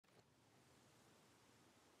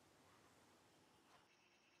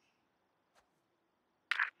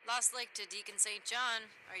Lost Lake to Deacon St. John.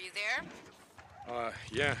 Are you there?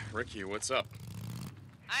 Yeah, Ricky, what's up?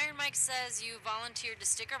 Iron Mike says you volunteered to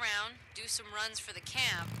stick around, do some runs for the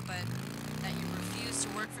camp, but that you refused to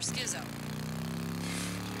work for Schizo.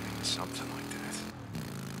 Something like that.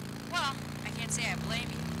 Well, I can't say I blame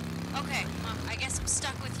you. Okay, I guess I'm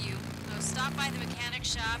stuck with you. So stop by the mechanic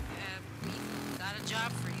shop. We've got a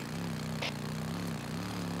job for you.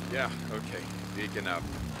 Yeah, okay. Deacon up.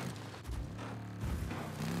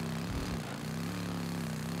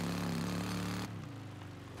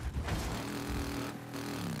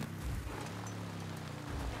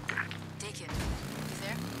 Deacon, you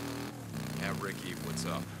there? Yeah, Ricky, what's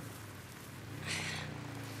up?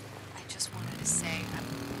 I just wanted to say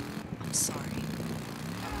I'm sorry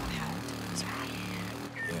about what happened to us.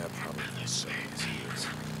 Yeah, probably the same as he is.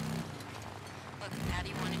 Look,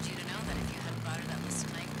 Addie wanted you to know that if you hadn't brought it up this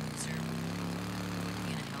night, sir, you would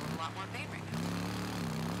be in a hell of a lot more pain right now.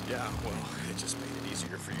 Yeah, well, it just made it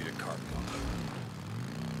easier for you to carve him up.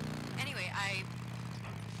 Anyway,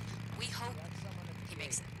 we hope he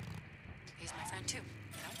makes it. He's my friend too,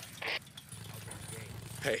 you know?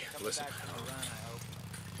 Hey, listen.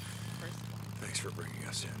 Thanks for bringing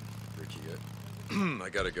us in, Ricky. I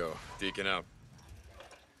gotta go. Deacon out.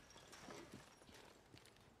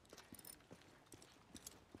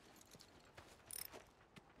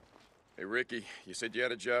 Hey, Ricky, you said you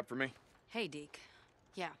had a job for me? Hey, Deke.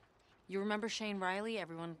 Yeah. You remember Shane Riley?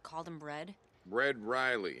 Everyone called him Red? Red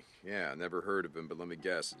Riley. Yeah, never heard of him, but let me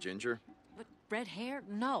guess. Ginger? What, red hair?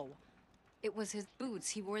 No. It was his boots.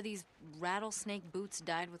 He wore these rattlesnake boots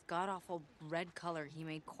dyed with god-awful red color. He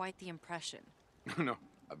made quite the impression. No,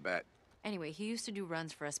 I bet. Anyway, he used to do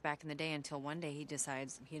runs for us back in the day until one day he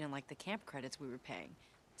decides he didn't like the camp credits we were paying.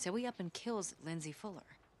 So he up and kills Lindsay Fuller.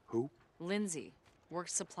 Who? Lindsay. Worked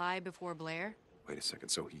supply before Blair. Wait a second,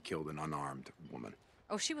 so he killed an unarmed woman?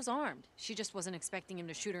 Oh, she was armed. She just wasn't expecting him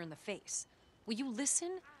to shoot her in the face. Will you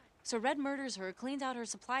listen? So Red murders her, cleans out her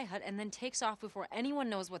supply hut, and then takes off before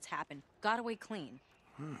anyone knows what's happened. Got away clean.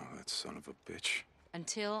 Oh, that son of a bitch.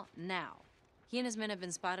 Until now. He and his men have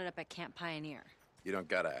been spotted up at Camp Pioneer. You don't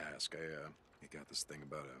gotta ask. I got this thing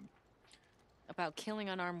about About killing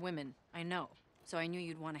unarmed women, I know. So I knew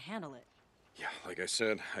you'd want to handle it. Yeah, like I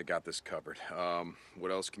said, I got this covered.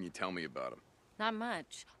 What else can you tell me about him? Not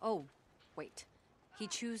much. Oh, wait. He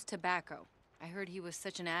chews tobacco. I heard he was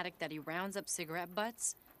such an addict that he rounds up cigarette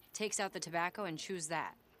butts, takes out the tobacco, and chews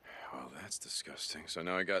that. Well, that's disgusting. So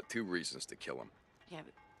now I got 2 reasons to kill him. Yeah,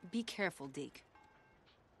 but be careful, Deke.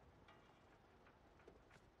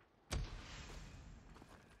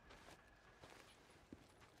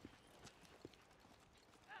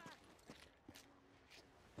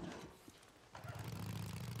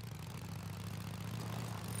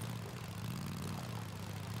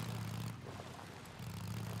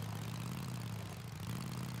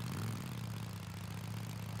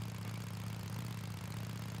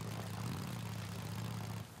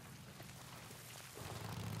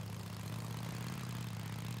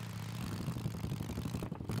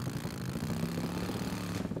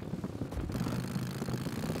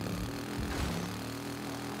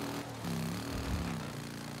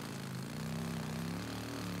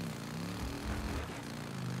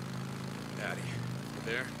 Daddy,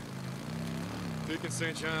 you there? Deacon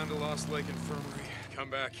St. John to Lost Lake Infirmary. Come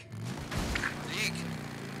back. Deke.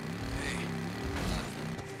 Hey.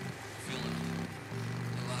 Feeling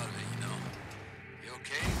a lot of it, you know. You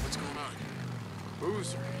okay? What's going on?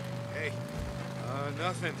 Boozer. Hey.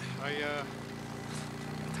 Nothing. I'm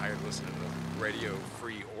tired of listening to Radio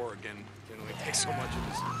Free Oregon. Can only take so much of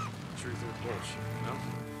this truth or bullshit, you know?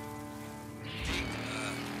 Deke,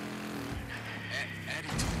 Addie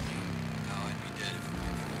told me how I'd be dead if we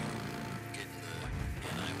get the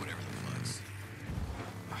NI, whatever the fucks.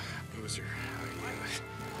 Boozer.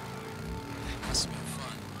 It must have been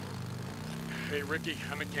fun. Hey, Ricky,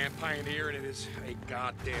 I'm at Camp Pioneer, and it is a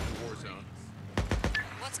goddamn war zone.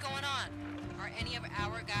 What's going on? Are any of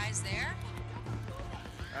our guys there?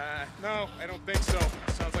 No, I don't think so.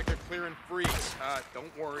 Sounds like they're clearing freeze.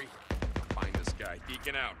 Don't worry. I'll find this guy.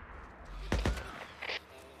 Deacon out.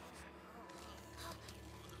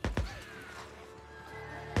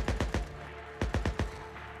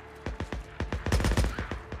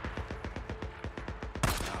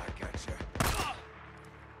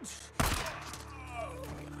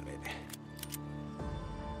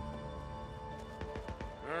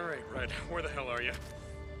 All right, Red. Where the hell are you?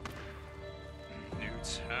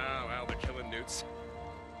 Newts. Oh, well, they're killing newts.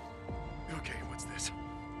 Okay, what's this?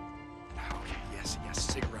 Okay, yes,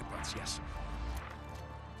 cigarette butts, yes.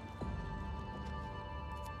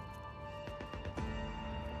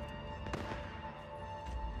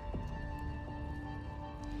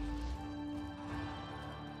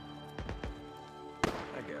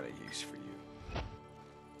 use for you.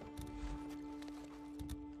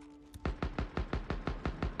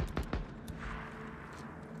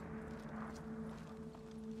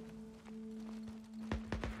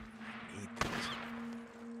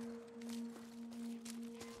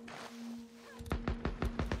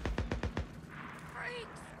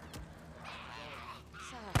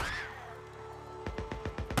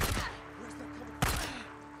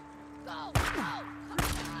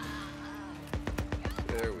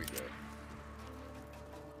 There we go.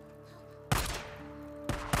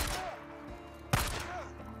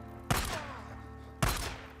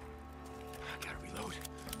 I gotta reload.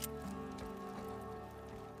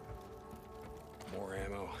 More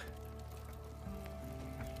ammo.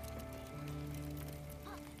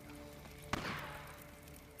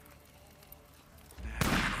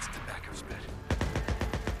 That's tobacco spit.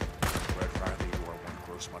 Red Riley, you are one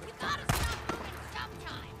gross motherfucker.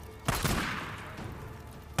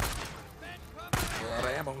 A lot of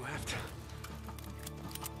ammo left.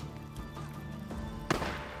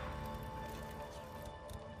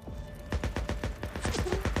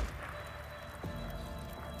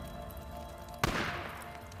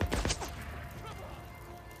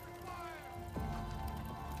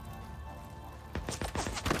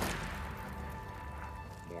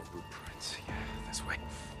 More blueprints. Yeah, this way.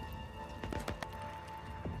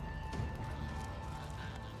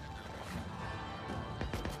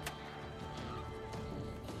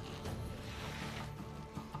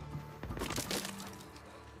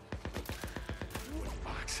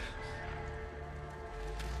 Box.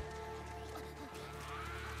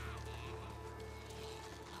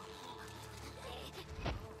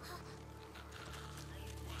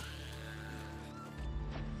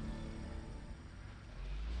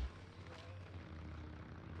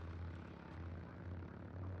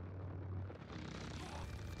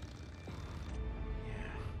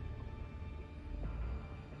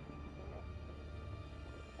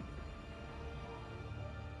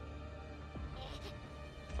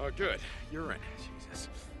 Oh, good. You're in. Jesus.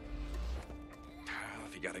 Well,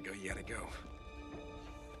 if you gotta go, you gotta go.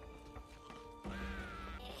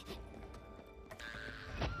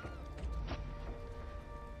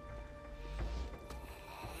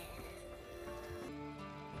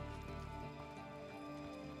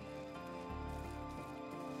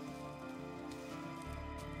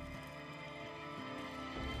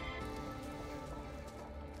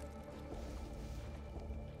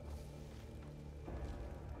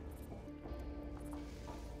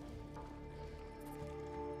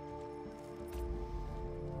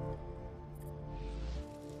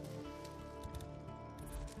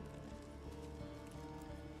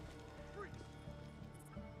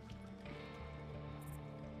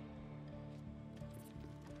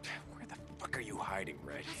 Where the fuck are you hiding,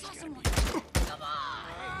 Red? He's gotta be... Come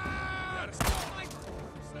on! Gotta stop.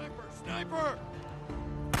 Sniper! Sniper!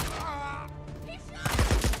 He shot!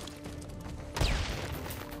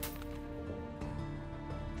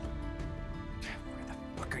 Where the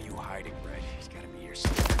fuck are you hiding, Red? He's gotta be here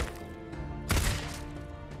somewhere.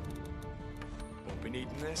 Won't be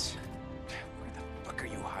needing this. Where the fuck are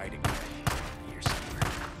you hiding, Red? He's gotta be here somewhere.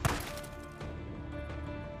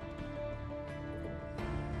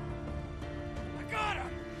 I got him!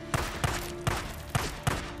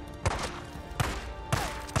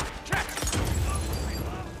 Check!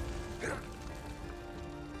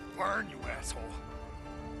 Burn, you asshole!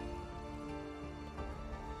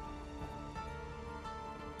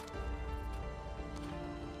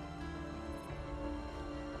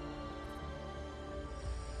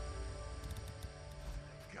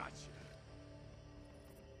 Gotcha.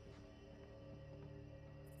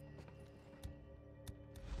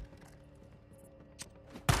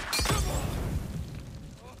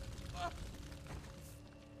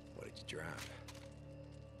 What did you drop?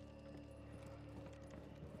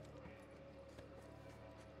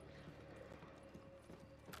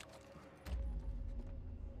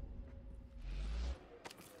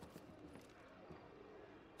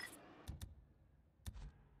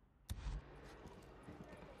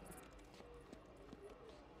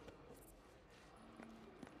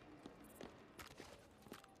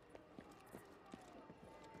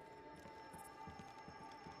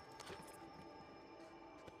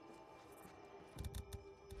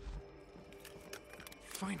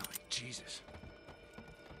 Finally, Jesus.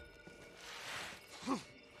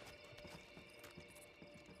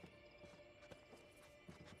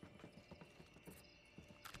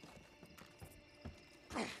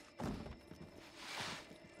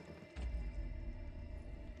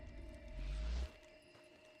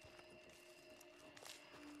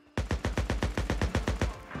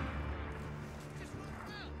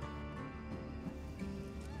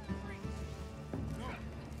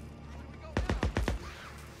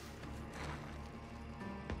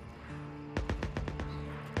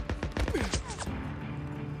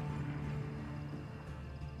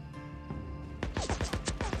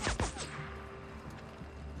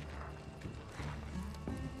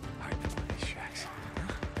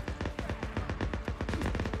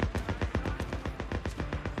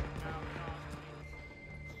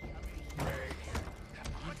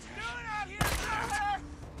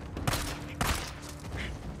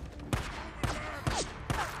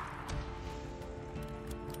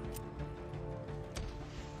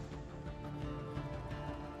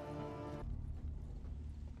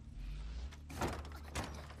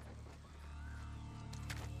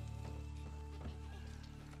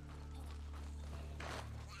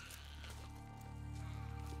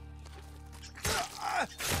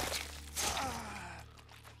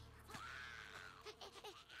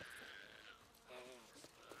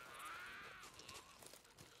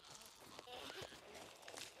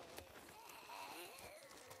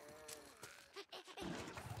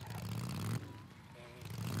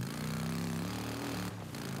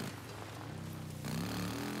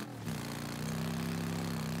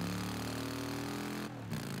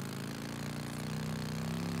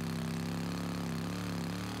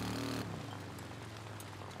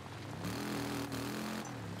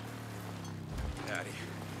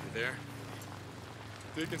 there?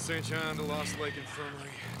 Deacon St. John to Lost Lake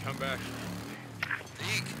Infirmary. Come back.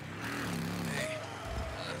 Deke! Hey,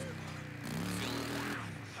 feeling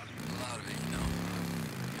a lot of it, you know.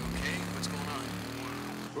 You okay? What's going on?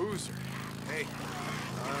 Boozer. Hey.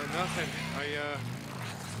 Nothing.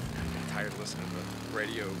 I'm tired of listening to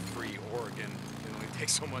Radio Free Oregon. It only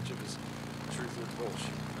takes so much of his truth or bullshit,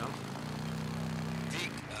 you know?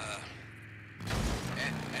 Deke,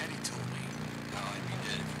 Addie told me how I'd be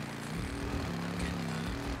dead if it weren't for you. Getting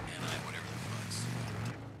and whatever the fuck's.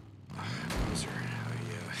 Boozer,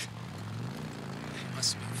 It must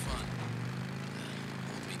have been fun.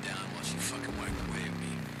 Hold me down while she fucking wiped away at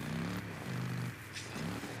me.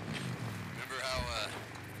 Remember how,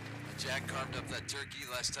 Jack carved up that turkey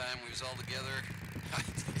last time we was all together?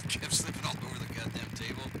 It kept slipping all over the goddamn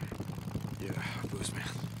table. yeah, Booze, man.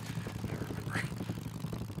 I remember.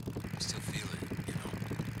 I still feel it, you know.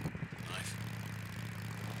 The knife.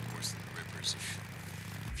 Of course, the rippers.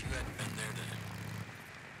 If you hadn't been there to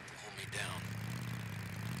hold me down,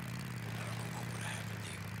 I don't know what would have happened,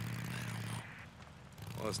 Deke. I don't know.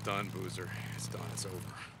 Well, it's done, Boozer. It's done. It's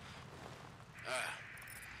over.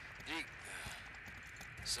 Deke,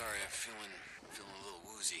 sorry, I'm feeling a little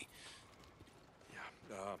woozy.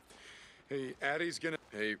 Yeah. Hey, Addie's gonna...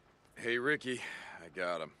 Hey, Ricky. I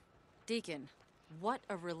got him. Deacon, what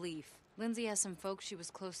a relief. Lindsay has some folks she was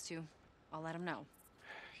close to. I'll let him know.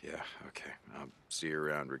 Yeah, okay. I'll see you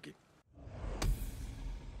around, Ricky.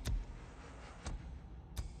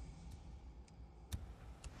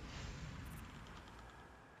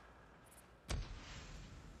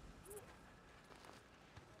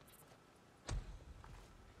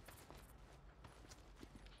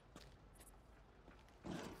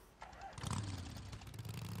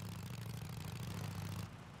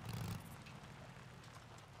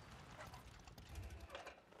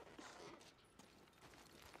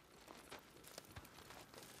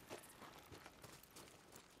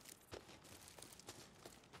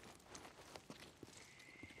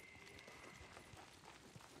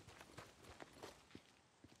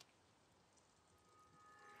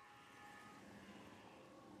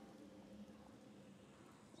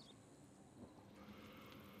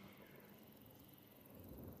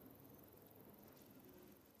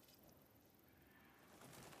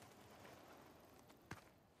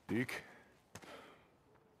 Deke,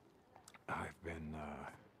 I've been,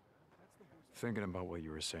 thinking about what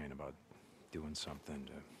you were saying about doing something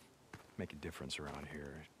to make a difference around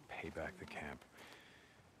here, pay back the camp.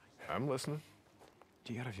 I'm listening.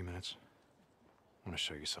 Do you got a few minutes? I want to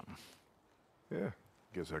show you something. Yeah,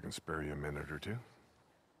 guess I can spare you a minute or two.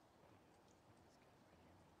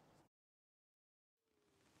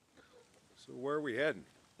 So where are we heading?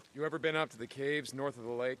 You ever been up to the caves north of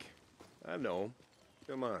the lake? I know 'em.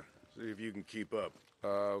 Come on, see if you can keep up.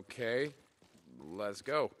 Okay. Let's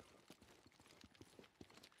go.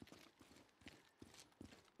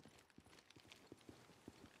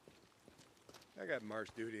 I got march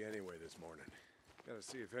duty anyway this morning. Gotta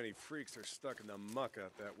see if any freaks are stuck in the muck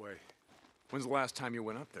out that way. When's the last time you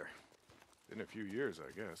went up there? Been a few years,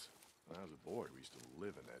 I guess. When I was a boy, we used to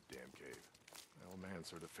live in that damn cave. The old man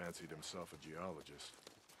sort of fancied himself a geologist.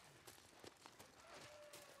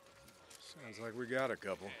 Sounds like we got a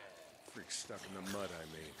couple. Freaks stuck in the mud, I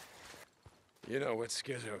mean. You know what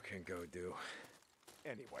Schizo can go do.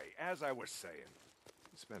 Anyway, as I was saying,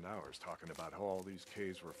 we spent hours talking about how all these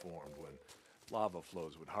caves were formed when lava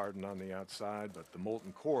flows would harden on the outside, but the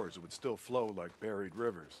molten cores would still flow like buried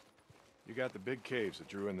rivers. You got the big caves that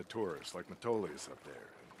drew in the tourists, like Metolius up there.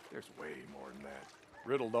 And there's way more than that.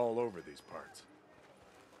 Riddled all over these parts.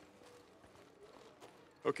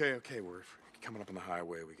 Okay, we're coming up on the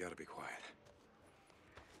highway. We gotta be quiet.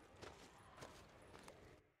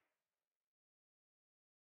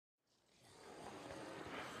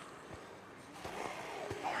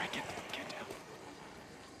 All right, get down.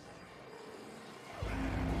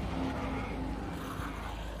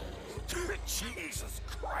 Jesus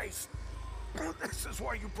Christ! This is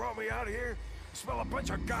why you brought me out here? You smell a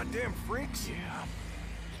bunch of goddamn freaks? Yeah.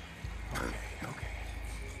 Okay.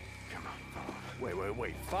 Come on, follow me.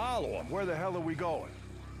 Wait. Follow him. Where the hell are we going?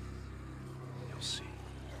 You'll see.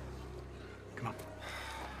 Come on.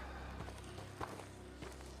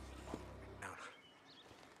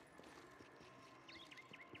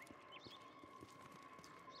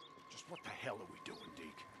 Just what the hell are we doing,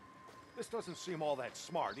 Deke? This doesn't seem all that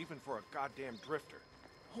smart, even for a goddamn drifter.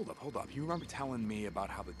 Hold up. You remember telling me about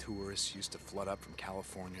how the tourists used to flood up from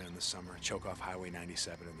California in the summer and choke off Highway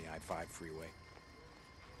 97 and the I-5 freeway?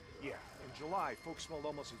 Yeah, in July, folks smelled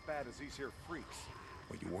almost as bad as these here freaks.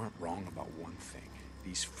 Well, you weren't wrong about one thing.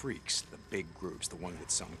 These freaks, the big groups, the ones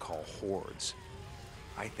that some call hordes,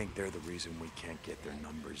 I think they're the reason we can't get their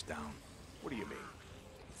numbers down. What do you mean?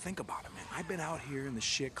 Think about it, man. I've been out here in the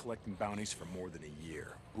shit collecting bounties for more than a year.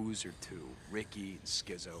 Boozer, too. Ricky,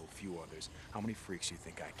 Skizzo, a few others. How many freaks you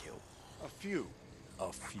think I killed? A few.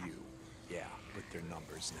 A few. Yeah, but their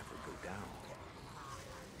numbers never go down.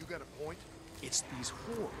 You got a point? It's these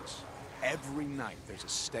hordes. Every night, there's a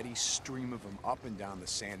steady stream of them up and down the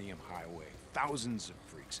Santiam Highway. Thousands of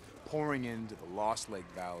freaks pouring into the Lost Lake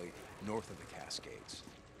Valley north of the Cascades.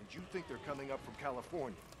 And you think they're coming up from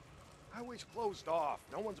California? Highway's closed off.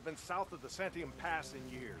 No one's been south of the Santiam Pass in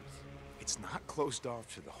years. It's not closed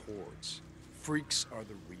off to the hordes. Freaks are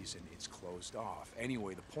the reason it's closed off.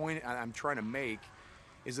 Anyway, the point I'm trying to make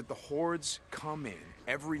is that the hordes come in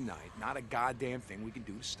every night. Not a goddamn thing we can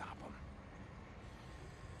do to stop them.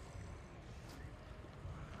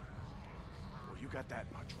 Well, you got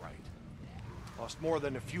that much right. Lost more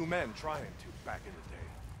than a few men trying to back in the day.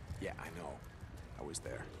 Yeah, I know. I was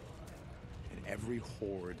there. And every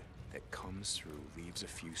horde that comes through leaves a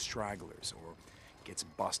few stragglers or gets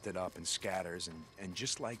busted up and scatters, and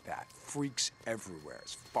just like that, freaks everywhere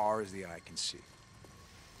as far as the eye can see.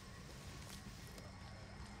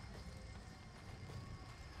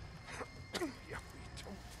 Yeah,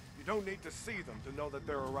 you don't need to see them to know that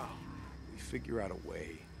they're around. We figure out a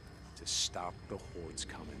way to stop the hordes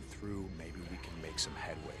coming through. Maybe we can make some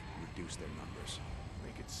headway, reduce their numbers.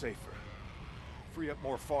 Make it safer. Free up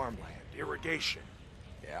more farmland, irrigation.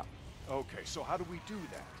 Yeah. Okay, so how do we do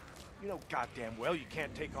that? You know goddamn well you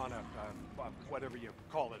can't take on a whatever you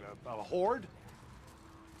call it, a horde?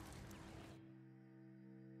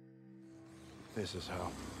 This is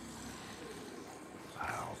how.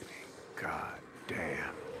 I'll be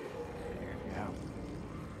goddamn. Yeah.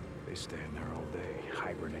 They stay in there all day,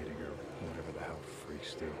 hibernating or whatever the hell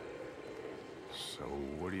freaks do. So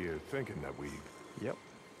what are you thinking, that we... Yep.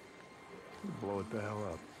 Blow it the hell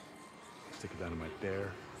up. Stick it dynamite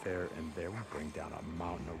there, and there. We bring down a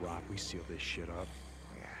mountain of rock. We seal this shit up.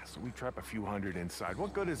 Yeah, so we trap a few hundred inside.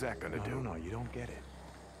 What good is that gonna do? No, you don't get it.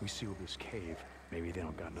 We seal this cave. Maybe they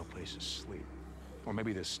don't got no place to sleep. Or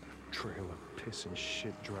maybe this trail of piss and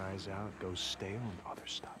shit dries out, goes stale, and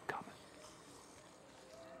others stop coming.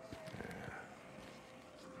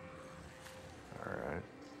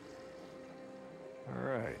 All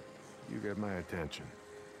right. You get my attention.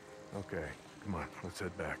 Okay, come on, let's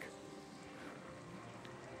head back.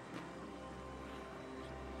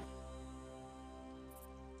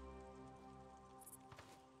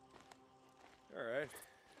 All right.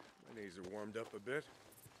 My knees are warmed up a bit.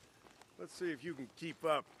 Let's see if you can keep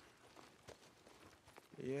up.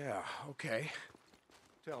 Yeah, okay.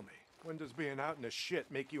 Tell me, when does being out in the shit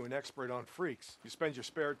make you an expert on freaks? You spend your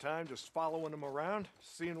spare time just following them around,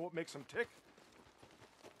 seeing what makes them tick?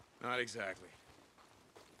 Not exactly.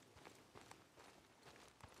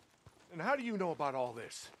 And how do you know about all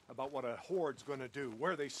this? About what a horde's gonna do,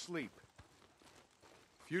 where they sleep?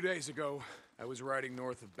 A few days ago, I was riding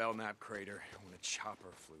north of Belknap Crater when a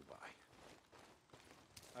chopper flew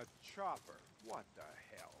by. A chopper? What the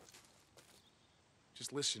hell?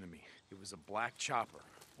 Just listen to me. It was a black chopper.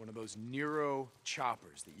 One of those Nero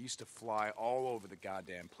choppers that used to fly all over the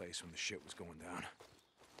goddamn place when the shit was going down.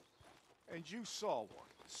 And you saw one,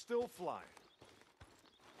 still flying.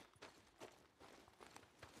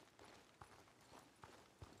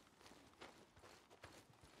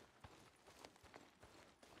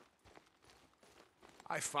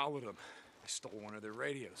 I followed them. I stole one of their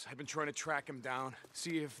radios. I've been trying to track them down,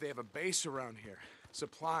 see if they have a base around here.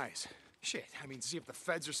 Supplies. Shit, I mean, see if the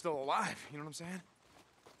feds are still alive, you know what I'm saying?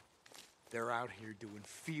 They're out here doing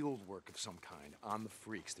field work of some kind on the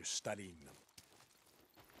freaks. They're studying them.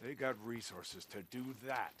 They got resources to do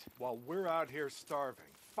that, while we're out here starving,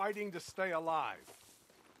 fighting to stay alive.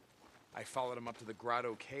 I followed them up to the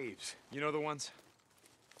Grotto Caves. You know the ones?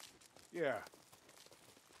 Yeah.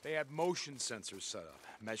 They had motion sensors set up,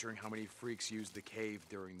 measuring how many freaks used the cave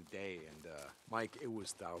during the day, and, Mike, it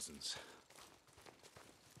was thousands.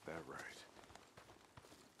 That right.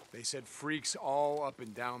 They said freaks all up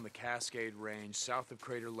and down the Cascade Range, south of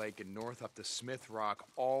Crater Lake and north up to Smith Rock,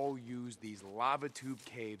 all use these lava tube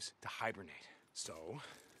caves to hibernate. So,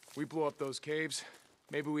 we blow up those caves,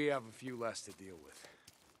 maybe we have a few less to deal with.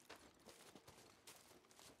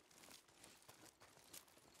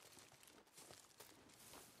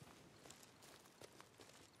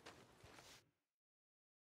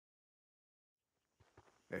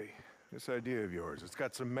 Hey, this idea of yours, it's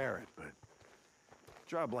got some merit, but a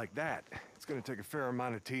job like that, it's gonna take a fair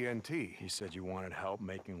amount of TNT. He said you wanted help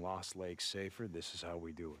making Lost Lake safer. This is how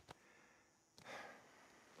we do it.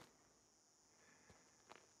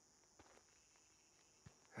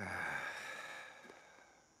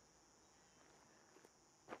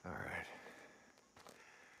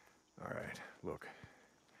 Look,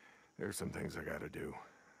 there's some things I gotta do,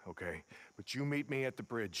 okay? But you meet me at the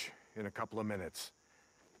bridge in a couple of minutes.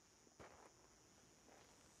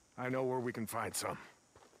 I know where we can find some.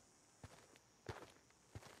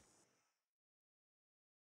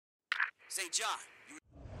 St. John, you were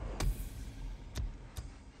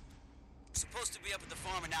supposed to be up at the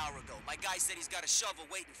farm an hour ago. My guy said he's got a shovel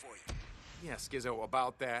waiting for you. Yeah, Skizzo,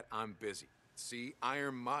 about that, I'm busy. See,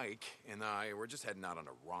 Iron Mike and I, we're just heading out on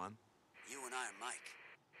a run. You and Iron Mike.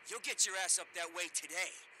 You'll get your ass up that way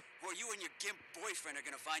today, or you and your gimp boyfriend are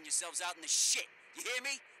gonna find yourselves out in the shit. You hear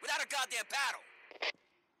me? Without a goddamn paddle.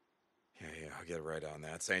 Yeah, I'll get right on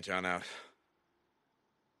that. St. John out.